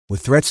With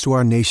threats to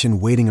our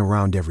nation waiting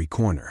around every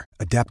corner,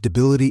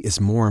 adaptability is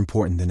more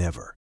important than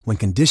ever. When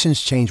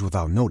conditions change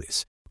without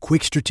notice,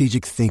 quick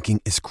strategic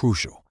thinking is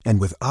crucial.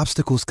 And with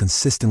obstacles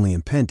consistently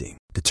impending,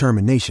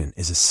 determination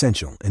is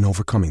essential in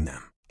overcoming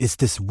them. It's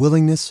this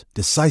willingness,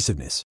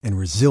 decisiveness, and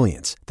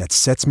resilience that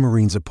sets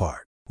Marines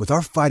apart. With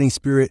our fighting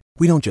spirit,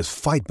 we don't just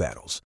fight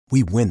battles,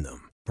 we win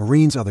them.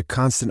 Marines are the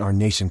constant our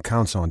nation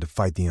counts on to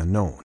fight the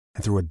unknown.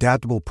 And through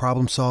adaptable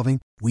problem solving,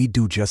 we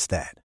do just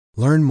that.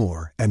 Learn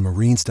more at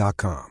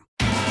marines.com.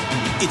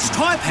 It's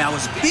Tyre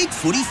Power's Big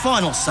Footy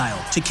Final Sale.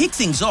 To kick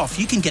things off,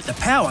 you can get the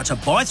power to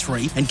buy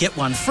 3 and get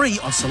 1 free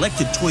on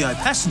selected Toyo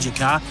passenger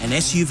car and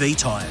SUV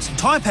tyres.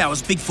 Tyre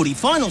Power's Big Footy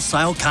Final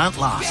Sale can't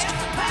last.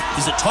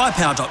 Visit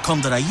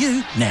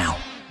tyrepower.com.au now.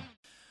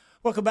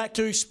 Welcome back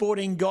to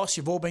Sporting Goss.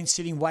 You've all been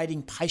sitting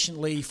waiting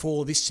patiently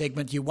for this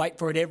segment. You wait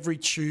for it every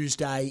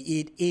Tuesday.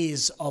 It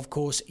is, of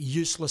course,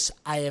 Useless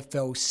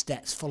AFL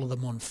Stats. Follow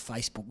them on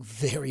Facebook.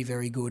 Very,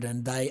 very good.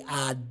 And they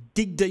are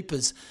dig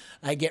deepers.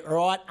 They get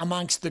right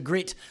amongst the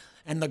grit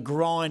and the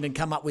grind and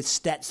come up with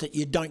stats that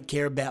you don't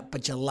care about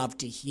but you love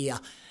to hear.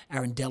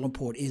 Aaron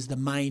Dellenport is the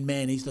main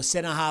man. He's the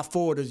centre half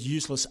forward of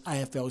Useless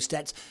AFL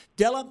Stats.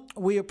 Della,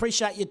 we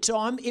appreciate your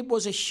time. It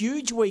was a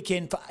huge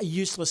weekend for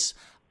Useless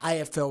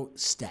AFL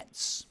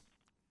Stats.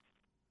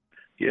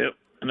 Yep,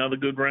 another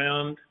good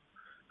round,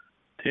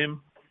 Tim.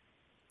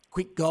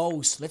 Quick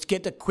goals. Let's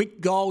get to quick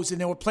goals,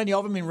 and there were plenty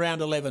of them in round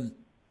 11.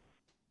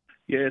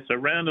 Yeah, so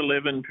round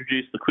 11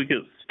 produced the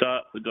quickest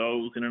start for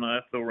goals in an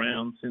AFL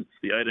round since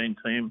the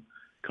 18-team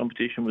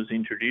competition was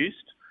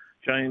introduced.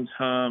 James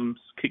Harms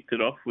kicked it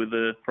off with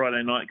a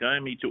Friday night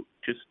game. He took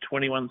just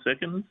 21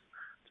 seconds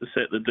to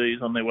set the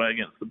D's on their way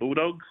against the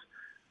Bulldogs.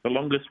 The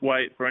longest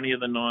wait for any of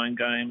the 9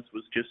 games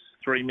was just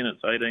 3 minutes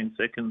 18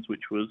 seconds,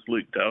 which was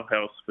Luke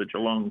Dalhouse for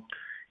Geelong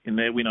in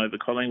their win over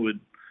Collingwood.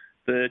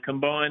 The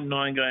combined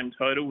 9-game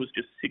total was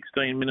just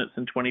 16 minutes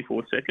and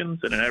 24 seconds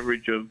at an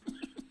average of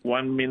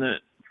 1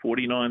 minute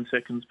 49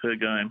 seconds per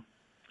game.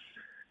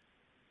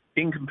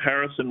 In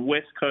comparison,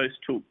 West Coast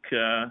took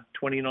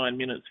 29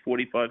 minutes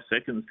 45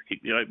 seconds to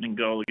kick the opening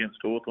goal against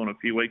Hawthorn a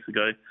few weeks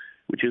ago,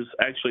 which is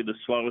actually the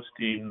slowest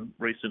in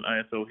recent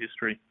AFL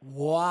history.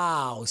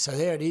 Wow. So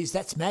there it is.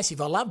 That's massive.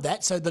 I love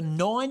that. So the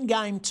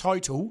 9-game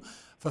total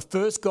for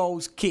first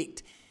goals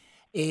kicked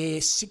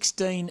is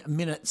 16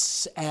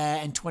 minutes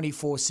and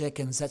 24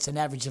 seconds. That's an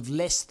average of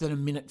less than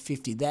 1 minute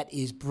 50. That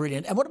is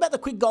brilliant. And what about the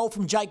quick goal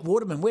from Jake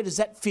Waterman? Where does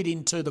that fit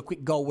into the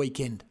quick goal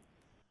weekend?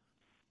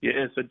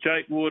 Yeah, so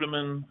Jake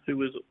Waterman, who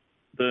was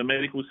the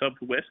medical sub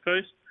for West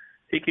Coast,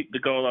 he kicked the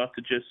goal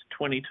after just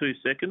 22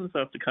 seconds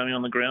after coming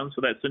on the ground,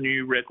 so that's a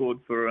new record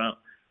for a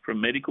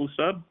medical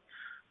sub.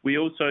 We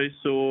also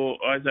saw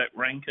Isaac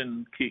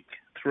Rankin kick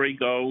 3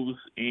 goals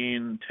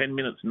in 10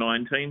 minutes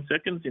 19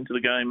 seconds into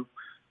the game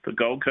for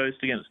Gold Coast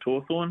against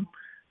Hawthorn.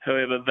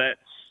 However, that's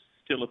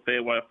still a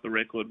fair way off the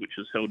record, which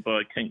is held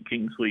by Kent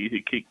Kingsley, who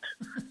kicked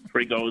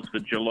 3 goals for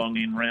Geelong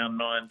in round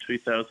 9,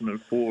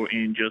 2004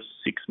 in just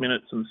 6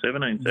 minutes and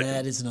 17 seconds.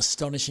 That is an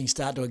astonishing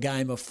start to a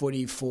game of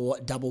footy for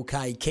Double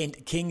K.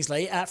 Kent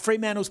Kingsley.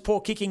 Fremantle's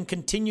poor kicking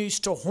continues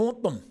to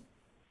haunt them.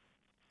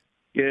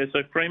 Yeah,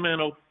 so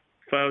Fremantle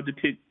failed to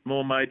kick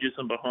more majors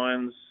and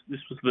behinds. This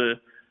was the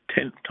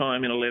 10th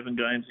time in 11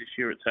 games this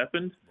year it's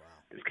happened. Wow.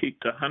 They've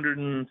kicked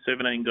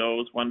 117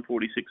 goals,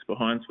 146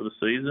 behinds for the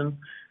season.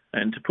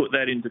 And to put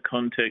that into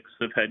context,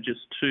 they've had just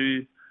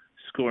 2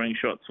 scoring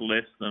shots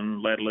less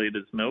than ladder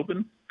leaders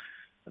Melbourne.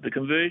 The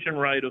conversion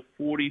rate of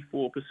 44%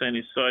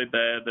 is so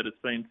bad that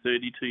it's been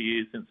 32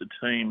 years since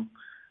a team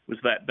was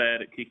that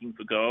bad at kicking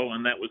for goal,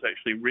 and that was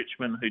actually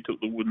Richmond who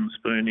took the wooden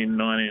spoon in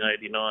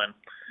 1989.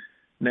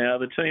 Now,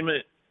 the team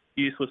at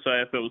Useless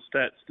AFL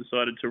Stats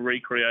decided to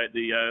recreate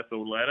the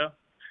AFL ladder.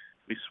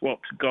 We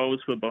swapped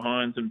goals for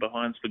behinds and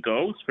behinds for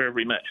goals for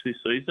every match this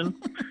season.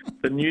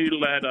 The new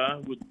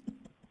ladder would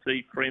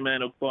see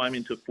Fremantle climb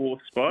into 4th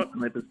spot,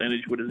 and their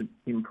percentage would have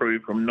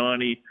improved from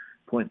 90.2%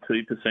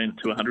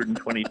 to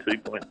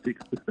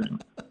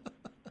 122.6%.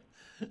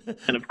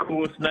 And of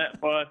course, Nat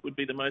Fyfe would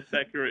be the most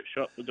accurate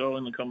shot for goal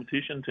in the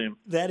competition, Tim.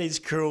 That is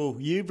cruel.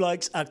 You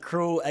blokes are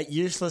cruel at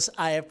Useless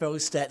AFL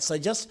Stats. So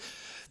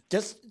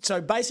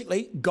so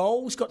basically,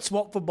 goals got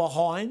swapped for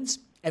behinds.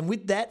 And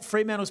with that,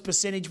 Fremantle's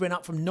percentage went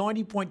up from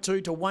 90.2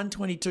 to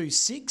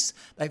 122.6.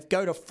 They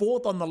go to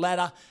 4th on the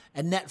ladder,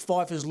 and Nat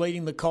Fyfe is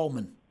leading the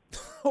Coleman.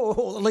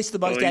 Or at least the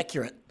most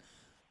accurate.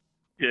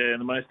 Yeah,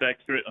 the most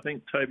accurate. I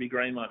think Toby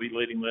Green might be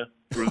leading the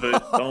reverse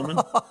Coleman.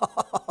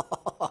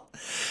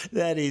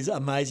 That is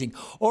amazing.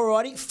 All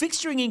righty,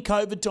 fixturing in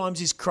COVID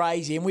times is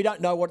crazy, and we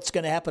don't know what's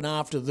going to happen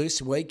after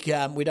this week.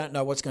 We don't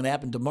know what's going to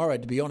happen tomorrow,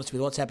 to be honest,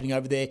 with what's happening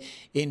over there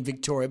in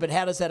Victoria. But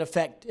how does that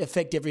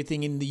affect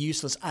everything in the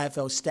Useless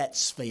AFL Stats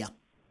sphere?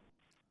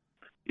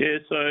 Yeah,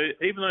 so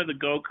even though the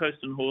Gold Coast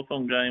and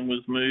Hawthorn game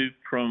was moved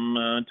from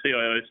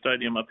TIO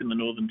Stadium up in the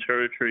Northern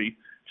Territory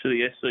to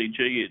the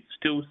SCG, it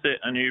still set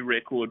a new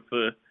record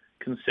for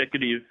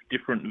consecutive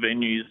different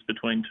venues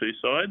between two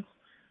sides.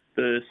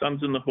 The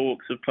Suns and the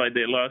Hawks have played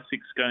their last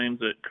 6 games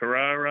at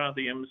Carrara,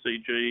 the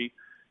MCG,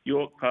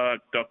 York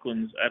Park,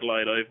 Docklands,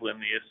 Adelaide Oval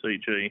and the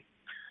SCG.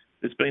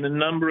 There's been a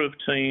number of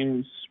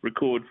teams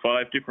record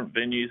 5 different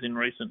venues in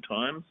recent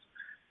times,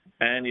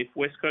 and if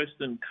West Coast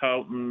and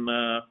Carlton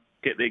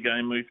get their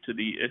game moved to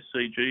the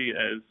SCG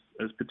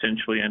as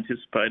potentially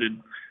anticipated,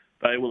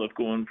 they will have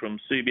gone from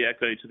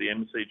Subiaco to the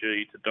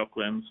MCG to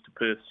Docklands to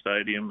Perth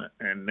Stadium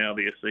and now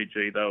the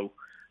SCG. They'll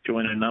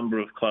join a number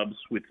of clubs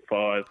with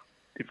 5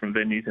 different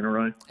venues in a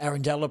row.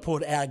 Aaron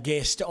Delaporte, our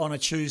guest on a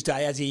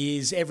Tuesday, as he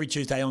is every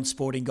Tuesday on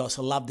Sporting Goss.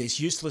 I love this.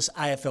 Useless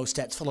AFL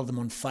Stats. Follow them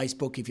on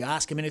Facebook. If you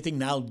ask them anything,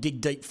 they'll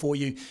dig deep for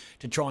you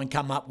to try and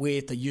come up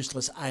with the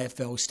Useless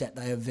AFL Stat.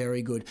 They are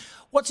very good.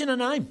 What's in a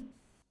name?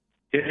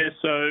 Yeah,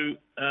 so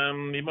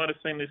you might have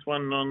seen this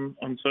one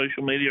on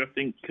social media. I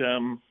think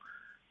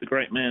the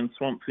great man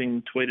Swamp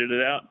Thing tweeted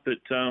it out, but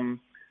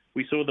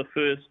we saw the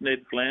first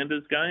Ned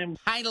Flanders game.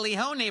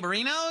 Hi-dally-ho,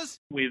 neighborinos!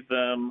 With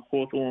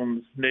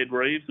Hawthorn's Ned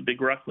Reeves, the big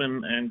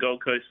ruckman, and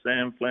Gold Coast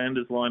Sam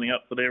Flanders lining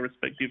up for their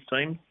respective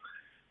teams.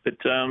 But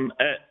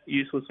at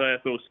Useless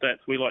AFL Stats,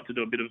 we like to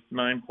do a bit of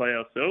name play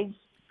ourselves.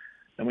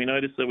 And we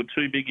noticed there were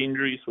 2 big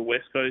injuries for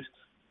West Coast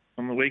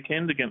on the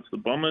weekend against the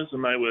Bombers,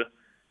 and they were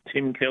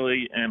Tim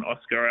Kelly and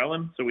Oscar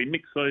Allen. So we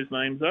mix those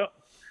names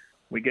up.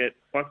 We get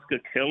Oscar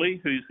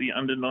Kelly, who's the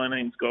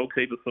under-19s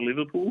goalkeeper for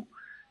Liverpool,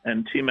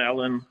 and Tim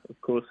Allen,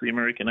 of course, the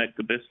American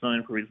actor best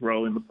known for his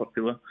role in the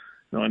popular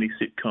 90s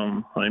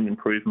sitcom Home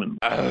Improvement.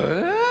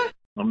 I'm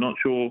not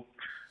sure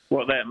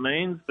what that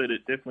means, but it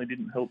definitely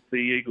didn't help the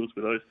Eagles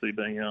with those 2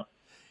 being out.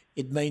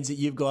 It means that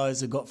you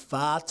guys have got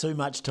far too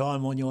much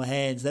time on your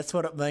hands. That's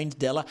what it means,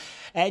 Della.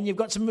 And you've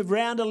got some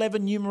round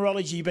 11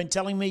 numerology. You've been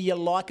telling me you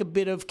like a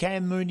bit of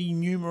Cam Mooney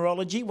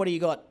numerology. What do you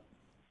got?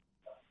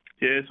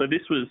 Yeah, so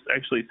this was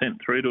actually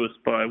sent through to us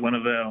by one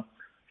of our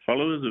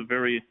followers, a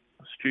very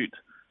astute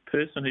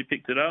person who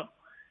picked it up.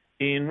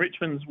 In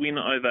Richmond's win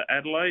over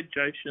Adelaide,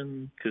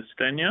 Jason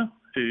Castagna,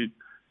 who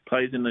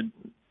plays in the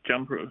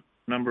jumper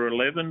number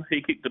 11,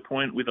 he kicked a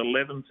point with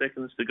 11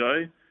 seconds to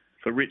go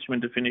for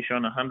Richmond to finish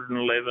on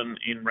 111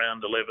 in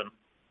round 11.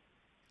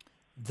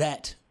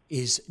 That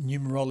is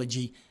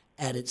numerology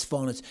at its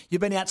finest.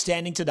 You've been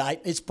outstanding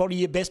today. It's probably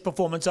your best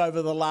performance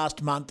over the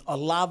last month. I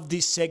love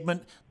this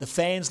segment. The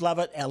fans love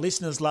it. Our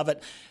listeners love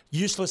it.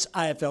 Useless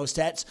AFL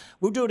Stats.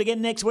 We'll do it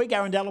again next week.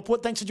 Aaron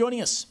Delaporte, thanks for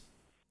joining us.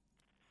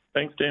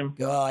 Thanks, Tim.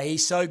 Oh,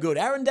 he's so good.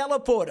 Aaron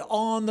Delaporte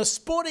on the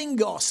Sporting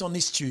Goss on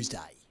this Tuesday.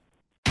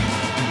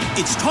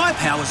 It's Tyre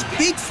Power's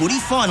Big Footy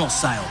Final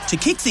Sale. To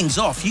kick things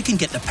off, you can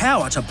get the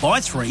power to buy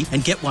 3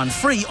 and get 1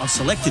 free on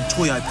selected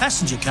Toyo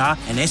passenger car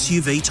and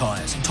SUV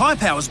tyres. Tyre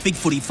Power's Big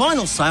Footy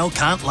Final Sale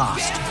can't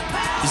last.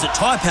 Visit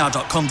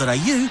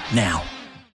tyrepower.com.au now.